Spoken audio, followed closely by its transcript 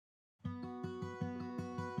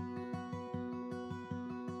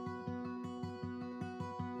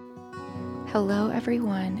Hello,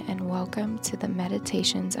 everyone, and welcome to the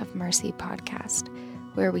Meditations of Mercy podcast,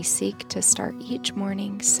 where we seek to start each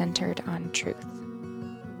morning centered on truth.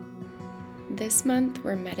 This month,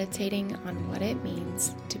 we're meditating on what it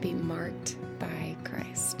means to be marked by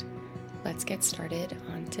Christ. Let's get started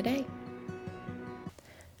on today.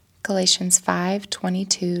 Galatians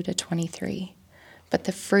 5:22-23. But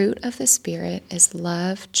the fruit of the Spirit is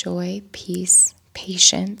love, joy, peace,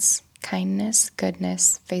 patience, kindness,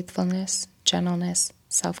 goodness, faithfulness, gentleness,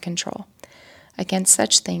 self-control. Against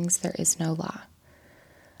such things there is no law.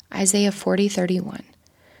 Isaiah 40:31.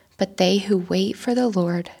 But they who wait for the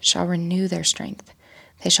Lord shall renew their strength.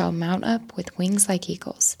 They shall mount up with wings like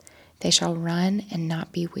eagles. They shall run and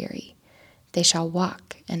not be weary. They shall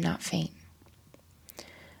walk and not faint.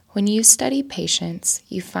 When you study patience,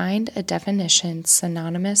 you find a definition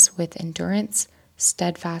synonymous with endurance,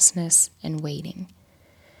 steadfastness, and waiting.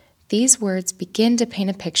 These words begin to paint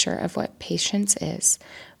a picture of what patience is,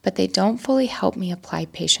 but they don't fully help me apply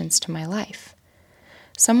patience to my life.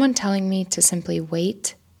 Someone telling me to simply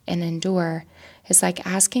wait and endure is like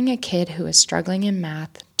asking a kid who is struggling in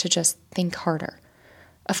math to just think harder.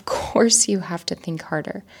 Of course you have to think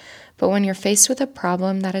harder, but when you're faced with a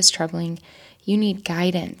problem that is troubling, you need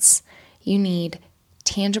guidance. You need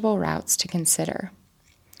tangible routes to consider.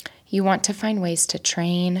 You want to find ways to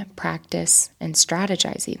train, practice, and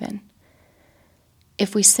strategize even.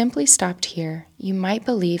 If we simply stopped here, you might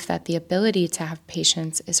believe that the ability to have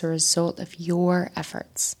patience is a result of your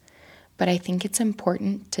efforts. But I think it's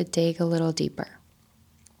important to dig a little deeper.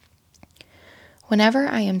 Whenever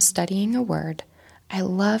I am studying a word, I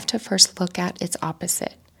love to first look at its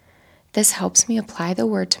opposite. This helps me apply the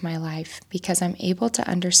word to my life because I'm able to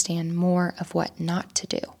understand more of what not to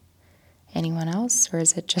do. Anyone else, or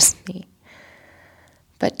is it just me?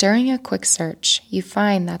 But during a quick search, you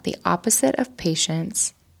find that the opposite of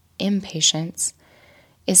patience, impatience,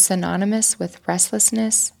 is synonymous with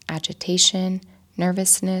restlessness, agitation,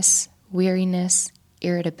 nervousness, weariness,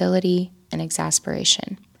 irritability, and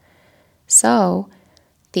exasperation. So,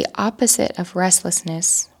 the opposite of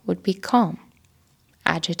restlessness would be calm,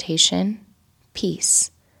 agitation, peace,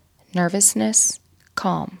 nervousness,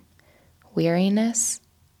 calm, weariness,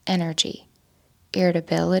 energy,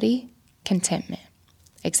 irritability, contentment,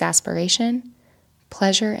 exasperation,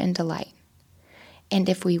 pleasure, and delight. And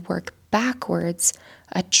if we work backwards,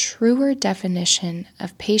 a truer definition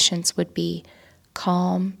of patience would be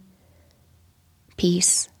calm,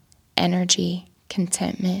 peace, energy,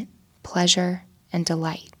 contentment, pleasure, and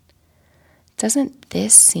delight. Doesn't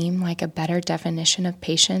this seem like a better definition of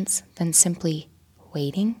patience than simply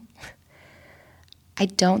waiting? I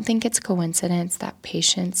don't think it's coincidence that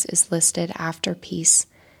patience is listed after peace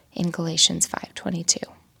in Galatians 5:22.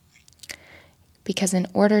 Because in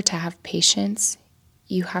order to have patience,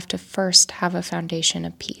 you have to first have a foundation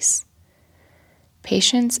of peace.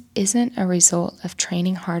 Patience isn't a result of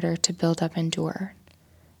training harder to build up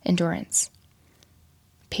endurance.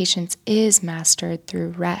 Patience is mastered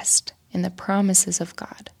through rest in the promises of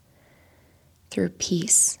God, through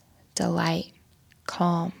peace, delight,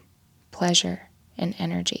 calm, pleasure, and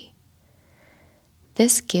energy.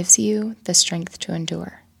 This gives you the strength to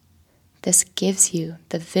endure. This gives you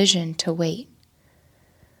the vision to wait.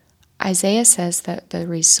 Isaiah says that the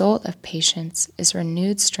result of patience is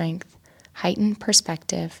renewed strength, heightened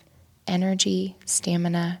perspective, energy,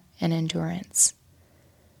 stamina, and endurance.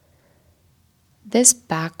 This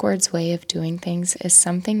backwards way of doing things is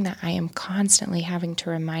something that I am constantly having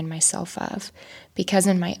to remind myself of, because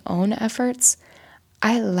in my own efforts,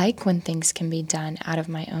 I like when things can be done out of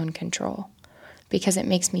my own control, because it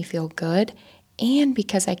makes me feel good and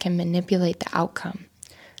because I can manipulate the outcome.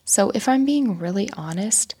 So if I'm being really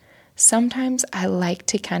honest, sometimes I like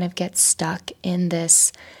to kind of get stuck in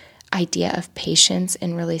this idea of patience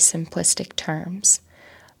in really simplistic terms.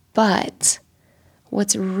 But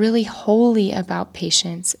what's really holy about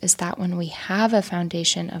patience is that when we have a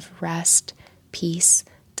foundation of rest, peace,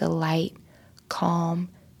 delight, calm,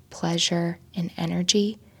 pleasure, and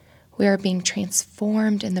energy, we are being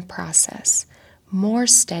transformed in the process, more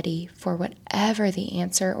steady for whatever the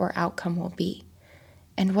answer or outcome will be.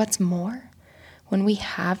 And what's more, when we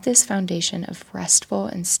have this foundation of restful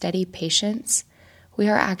and steady patience, we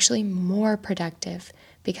are actually more productive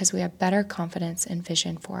because we have better confidence and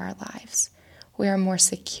vision for our lives. We are more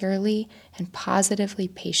securely and positively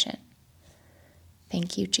patient.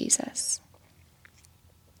 Thank you, Jesus.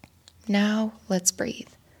 Now, let's breathe.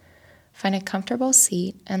 Find a comfortable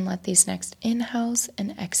seat and let these next inhales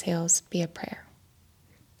and exhales be a prayer.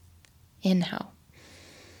 Inhale.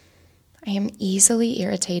 I am easily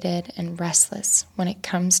irritated and restless when it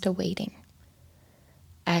comes to waiting.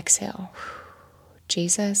 Exhale.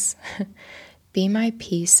 Jesus, be my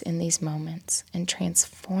peace in these moments and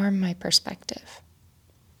transform my perspective.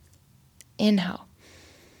 Inhale.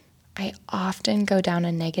 I often go down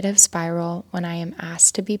a negative spiral when I am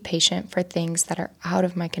asked to be patient for things that are out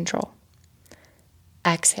of my control.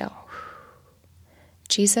 Exhale.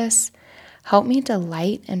 Jesus, help me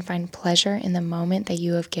delight and find pleasure in the moment that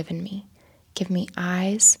you have given me. Give me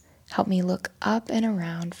eyes. Help me look up and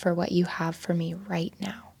around for what you have for me right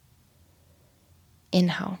now.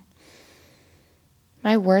 Inhale.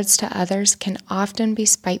 My words to others can often be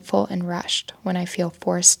spiteful and rushed when I feel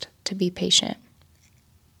forced to be patient.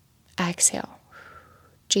 Exhale.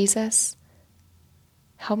 Jesus,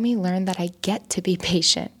 help me learn that I get to be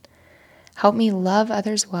patient. Help me love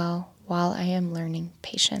others well while I am learning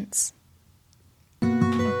patience.